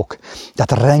jelenti, hogy sok,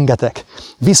 tehát rengeteg.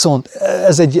 Viszont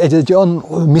ez egy olyan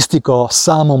misztika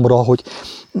számomra, hogy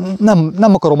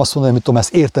nem akarom azt mondani, hogy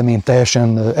ezt értem én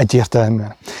teljesen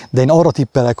egyértelműen. De én arra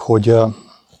tippelek, hogy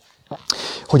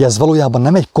ez valójában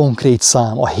nem egy konkrét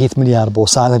szám, a 7 milliárdból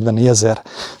 144 000,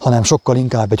 hanem sokkal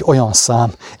inkább egy olyan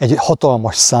szám, egy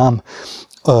hatalmas szám,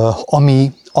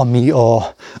 ami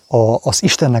az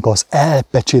Istennek az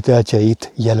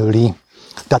elpecsételtjeit jelöli.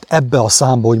 Tehát ebbe a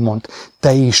számba, úgymond,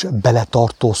 te is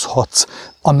beletartozhatsz,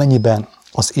 amennyiben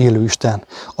az élő Isten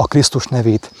a Krisztus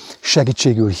nevét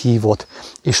segítségül hívott,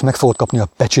 és meg fogod kapni a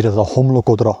pecsétet a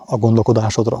homlokodra, a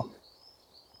gondolkodásodra.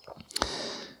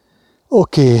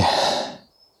 Oké.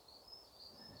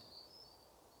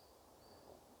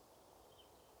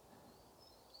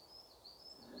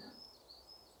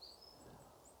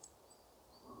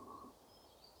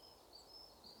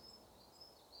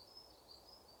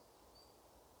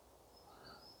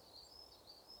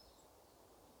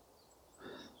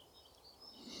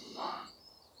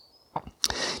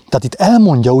 Tehát itt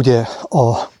elmondja ugye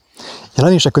a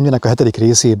Jelenések könyvének a 7.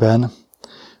 részében,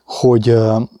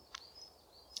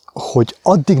 hogy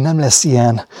addig nem lesz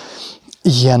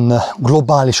ilyen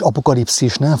globális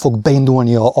apokalipszis, nem fog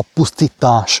beindulni a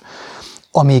pusztítás,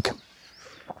 amíg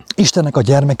Istennek a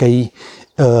gyermekei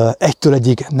egytől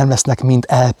egyig nem lesznek mind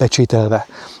elpecsételve.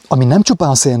 Ami nem csupán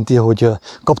azt jelenti, hogy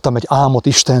kaptam egy álmot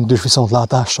Istentől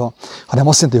viszontlátásra, hanem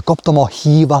azt jelenti, hogy kaptam a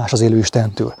hívás az élő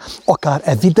Istentől, akár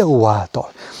e videó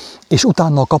által, és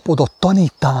utána kapod a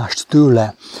tanítást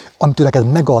tőle, amit ő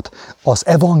neked megad az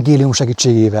evangélium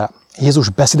segítségével, Jézus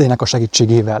beszédeinek a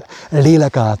segítségével,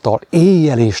 lélek által,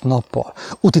 éjjel és nappal,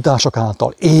 utitások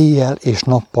által, éjjel és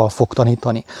nappal fog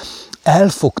tanítani. El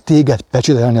fog téged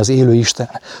pecsételni az élő Isten,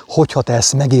 hogyha te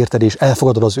ezt megérted és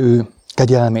elfogadod az ő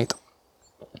kegyelmét.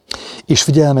 És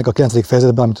figyelj meg a 9.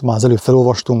 fejezetben, amit már az előbb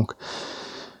felolvastunk,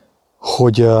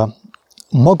 hogy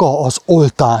maga az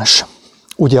oltás,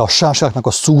 ugye a sásárknak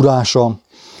a szúrása,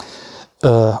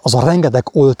 az a rengeteg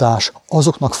oltás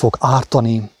azoknak fog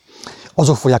ártani,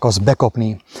 azok fogják azt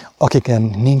bekapni, akiken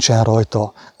nincsen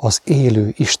rajta az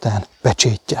élő Isten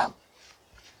pecsétje.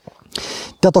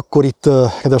 Tehát akkor itt,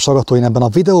 kedves hallgatóim, ebben a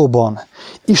videóban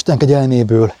Isten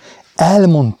kegyelméből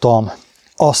elmondtam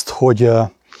azt,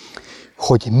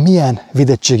 hogy milyen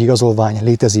védettségigazolvány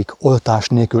létezik oltás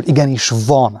nélkül. Igenis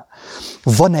van.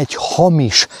 Van egy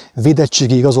hamis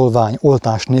védettségigazolvány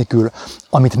oltás nélkül,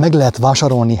 amit meg lehet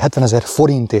vásárolni 70 000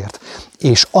 forintért,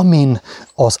 és amin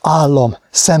az állam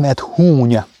szemet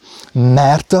húny,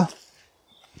 mert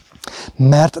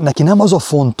neki nem az a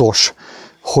fontos,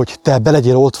 hogy te be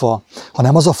legyél oltva,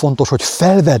 hanem az a fontos, hogy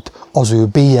felvedd az ő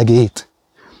bélyegét.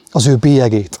 Az ő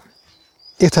bélyegét.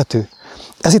 Érthető?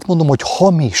 Ez itt mondom, hogy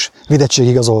hamis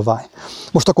védettségigazolvány.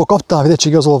 Most akkor kaptál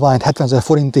védettségigazolványt 70 000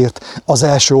 forintért az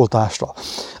első oltásra.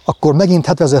 Akkor megint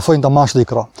 70 000 forint a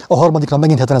másodikra, a harmadikra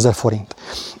megint 70 000 forint.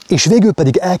 És végül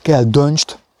pedig el kell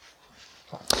döntsd,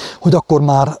 hogy akkor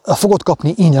már fogod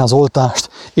kapni ingyen az oltást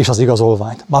és az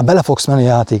igazolványt. Már bele fogsz menni a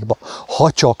játékba,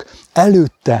 ha csak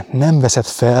előtte nem veszed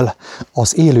fel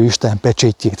az élő Isten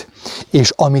pecsétjét.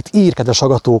 És amit ír, kedves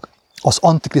hallgatók, az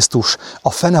Antikrisztus, a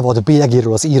fenevad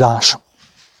bélyegéről az írás,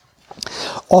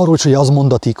 arról is ugye az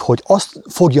mondatik, hogy azt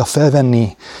fogja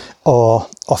felvenni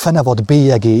a fenevad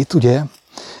bélyegét, ugye,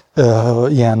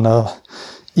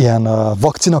 ilyen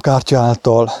vakcinakártya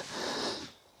által,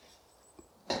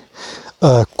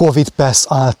 Covid Pass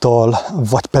által,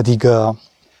 vagy pedig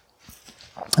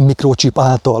mikrochip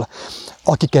által,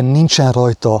 akiken nincsen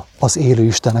rajta az élő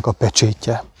Istennek a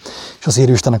pecsétje, és az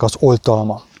élő Istennek az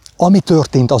oltalma. Ami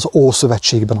történt az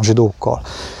Ószövetségben a zsidókkal,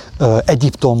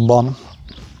 Egyiptomban,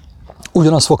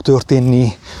 ugyanaz fog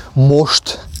történni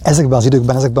most, ezekben az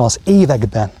időkben, ezekben az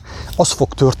években, az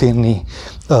fog történni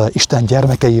Isten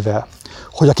gyermekeivel,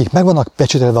 hogy akik meg vannak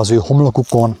pecsételve az ő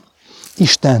homlokukon,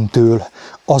 Istentől,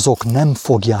 azok nem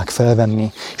fogják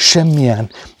felvenni semmilyen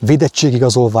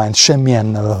védettségigazolványt,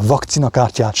 semmilyen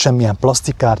vakcinakártyát, semmilyen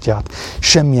plastikkártyát,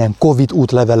 semmilyen Covid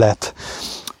útlevelet,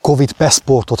 Covid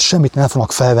passportot, semmit nem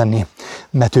fognak felvenni,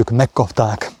 mert ők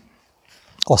megkapták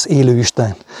az élő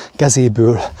Isten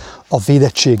kezéből a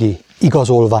védettségi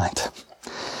igazolványt.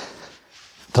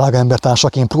 Drága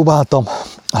embertársak, én próbáltam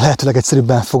a lehető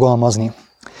legegyszerűbben fogalmazni.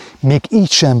 Még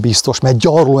így sem biztos, mert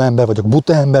gyarló ember vagyok,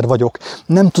 buta ember vagyok,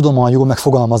 nem tudom olyan jól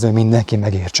megfogalmazni, hogy mindenki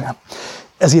megértse.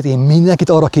 Ezért én mindenkit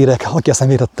arra kérek, aki ezt nem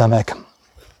értette meg,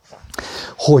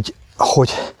 hogy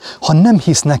ha nem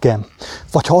hisz nekem,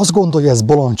 vagy ha azt gondolja, ez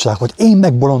bolondság, hogy én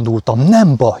megbolondultam,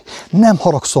 nem baj, nem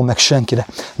haragszom meg senkire,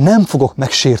 nem fogok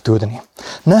megsértődni.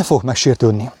 Nem fogok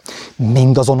megsértődni.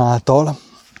 Mindazonáltal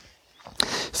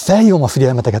felhívom a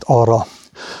figyelmeteket arra,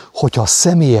 hogyha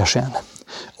személyesen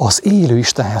az élő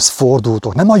Istenhez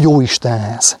fordultok, nem a jó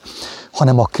Istenhez,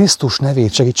 hanem a Krisztus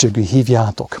nevét segítségül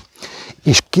hívjátok,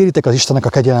 és kéritek az Istennek a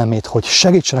kegyelmét, hogy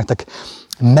segítsen nektek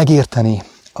megérteni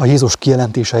a Jézus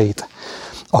kijelentéseit,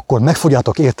 akkor meg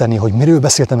fogjátok érteni, hogy miről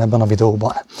beszéltem ebben a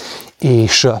videóban,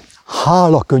 és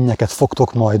hálakönnyeket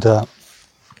fogtok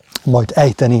majd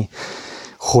ejteni,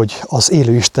 hogy az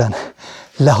élő Isten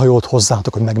lehajolt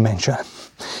hozzátok, hogy megmentsen.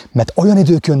 Mert olyan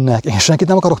idők jönnek, én senkit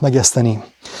nem akarok megeszteni,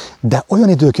 de olyan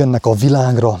idők jönnek a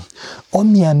világra,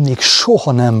 amilyen még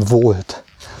soha nem volt.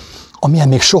 Amilyen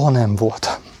még soha nem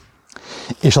volt.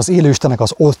 És az élő Istennek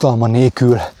az oltalma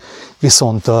nélkül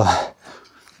viszont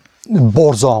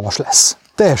borzalmas lesz.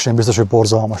 Teljesen biztos, hogy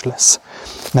borzalmas lesz.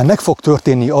 Mert meg fog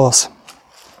történni az,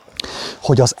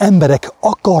 hogy az emberek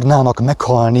akarnának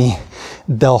meghalni,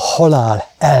 de a halál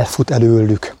elfut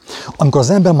előlük. Amikor az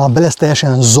ember már be lesz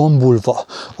teljesen zombulva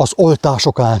az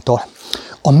oltások által,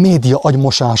 a média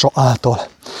agymosása által,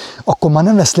 akkor már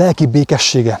nem lesz lelki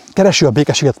békessége. Keresi a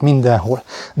békességet mindenhol,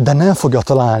 de nem fogja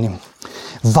találni.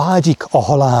 vágyik a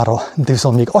halálra, de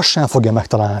viszont még azt sem fogja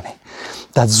megtalálni.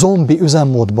 Tehát zombi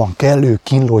üzemmódban kell ő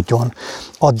kínlódjon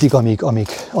addig,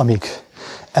 amíg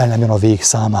el nem jön a vég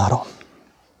számára.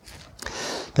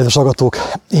 Kedves hallgatók,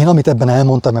 én amit ebben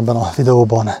elmondtam ebben a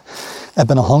videóban,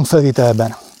 ebben a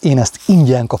hangfelvételben, én ezt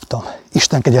ingyen kaptam,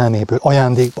 Isten kegyelméből,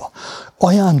 ajándékba.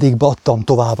 Ajándékba adtam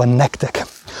tovább nektek.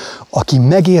 Aki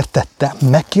megértette,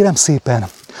 megkérem szépen,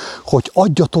 hogy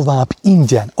adja tovább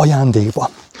ingyen, ajándékba.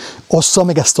 Ossza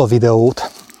meg ezt a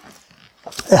videót,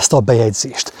 ezt a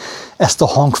bejegyzést, ezt a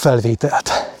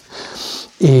hangfelvételt.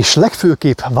 És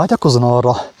legfőképp vágyakozzon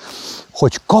arra,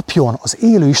 hogy kapjon az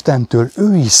élő Istentől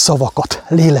ő is szavakat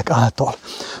lélek által,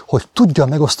 hogy tudja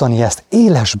megosztani ezt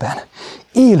élesben,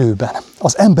 élőben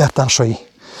az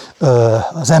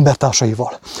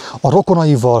embertársaival, a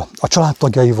rokonaival, a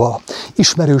családtagjaival,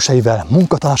 ismerőseivel,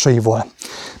 munkatársaival,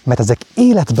 mert ezek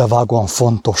életbevágóan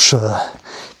fontos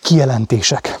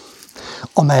kijelentések,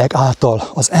 amelyek által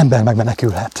az ember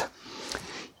megmenekülhet.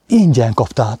 Ingyen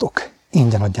kaptátok,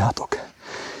 ingyen adjátok.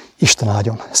 Isten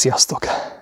áldjon, sziasztok!